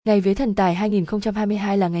Ngày vía Thần Tài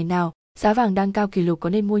 2022 là ngày nào? Giá vàng đang cao kỷ lục có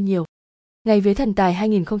nên mua nhiều? Ngày vía Thần Tài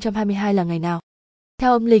 2022 là ngày nào?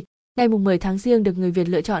 Theo âm lịch, ngày 10 tháng Giêng được người Việt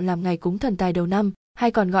lựa chọn làm ngày cúng thần tài đầu năm,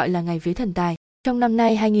 hay còn gọi là ngày vía Thần Tài. Trong năm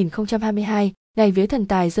nay 2022, ngày vía Thần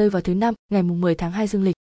Tài rơi vào thứ năm, ngày 10 tháng 2 dương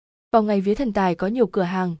lịch. Vào ngày vía Thần Tài có nhiều cửa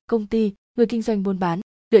hàng, công ty, người kinh doanh buôn bán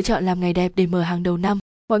lựa chọn làm ngày đẹp để mở hàng đầu năm.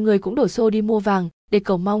 Mọi người cũng đổ xô đi mua vàng để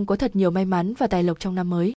cầu mong có thật nhiều may mắn và tài lộc trong năm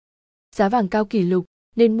mới. Giá vàng cao kỷ lục,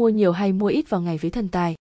 nên mua nhiều hay mua ít vào ngày vía Thần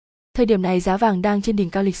Tài? Thời điểm này giá vàng đang trên đỉnh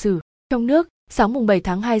cao lịch sử. Trong nước, sáng mùng 7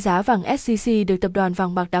 tháng 2 giá vàng SJC được tập đoàn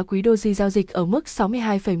vàng bạc đá quý Doji giao dịch ở mức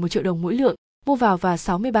 62,1 triệu đồng mỗi lượng, mua vào và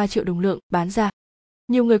 63 triệu đồng lượng bán ra.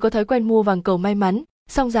 Nhiều người có thói quen mua vàng cầu may mắn,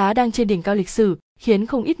 song giá đang trên đỉnh cao lịch sử, khiến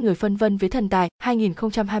không ít người phân vân vía Thần Tài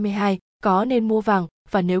 2022 có nên mua vàng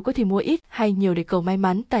và nếu có thì mua ít hay nhiều để cầu may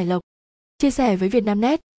mắn, tài lộc. Chia sẻ với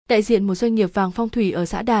Vietnamnet, đại diện một doanh nghiệp vàng phong thủy ở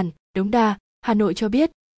xã Đàn, Đống Đa, Hà Nội cho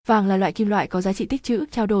biết, vàng là loại kim loại có giá trị tích trữ,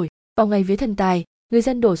 trao đổi. Vào ngày vía Thần Tài, người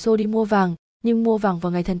dân đổ xô đi mua vàng, nhưng mua vàng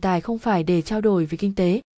vào ngày Thần Tài không phải để trao đổi vì kinh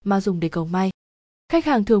tế, mà dùng để cầu may. Khách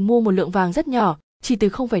hàng thường mua một lượng vàng rất nhỏ, chỉ từ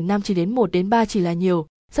 0,5 chỉ đến 1 đến 3 chỉ là nhiều,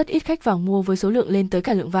 rất ít khách vàng mua với số lượng lên tới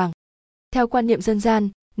cả lượng vàng. Theo quan niệm dân gian,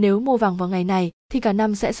 nếu mua vàng vào ngày này thì cả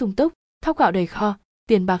năm sẽ sung túc, thóc gạo đầy kho,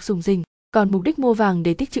 tiền bạc rủng rỉnh. Còn mục đích mua vàng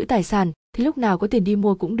để tích trữ tài sản thì lúc nào có tiền đi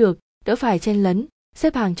mua cũng được, đỡ phải chen lấn,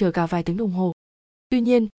 xếp hàng chờ cả vài tiếng đồng hồ. Tuy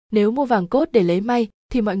nhiên, nếu mua vàng cốt để lấy may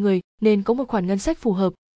thì mọi người nên có một khoản ngân sách phù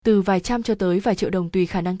hợp, từ vài trăm cho tới vài triệu đồng tùy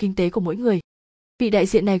khả năng kinh tế của mỗi người. Vị đại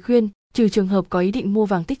diện này khuyên, trừ trường hợp có ý định mua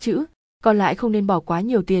vàng tích trữ, còn lại không nên bỏ quá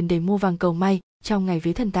nhiều tiền để mua vàng cầu may trong ngày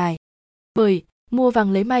vía Thần Tài. Bởi, mua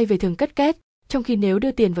vàng lấy may về thường cất két, trong khi nếu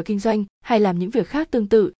đưa tiền vào kinh doanh hay làm những việc khác tương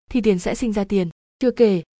tự thì tiền sẽ sinh ra tiền. Chưa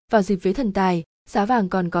kể, vào dịp vía Thần Tài, giá vàng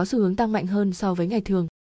còn có xu hướng tăng mạnh hơn so với ngày thường.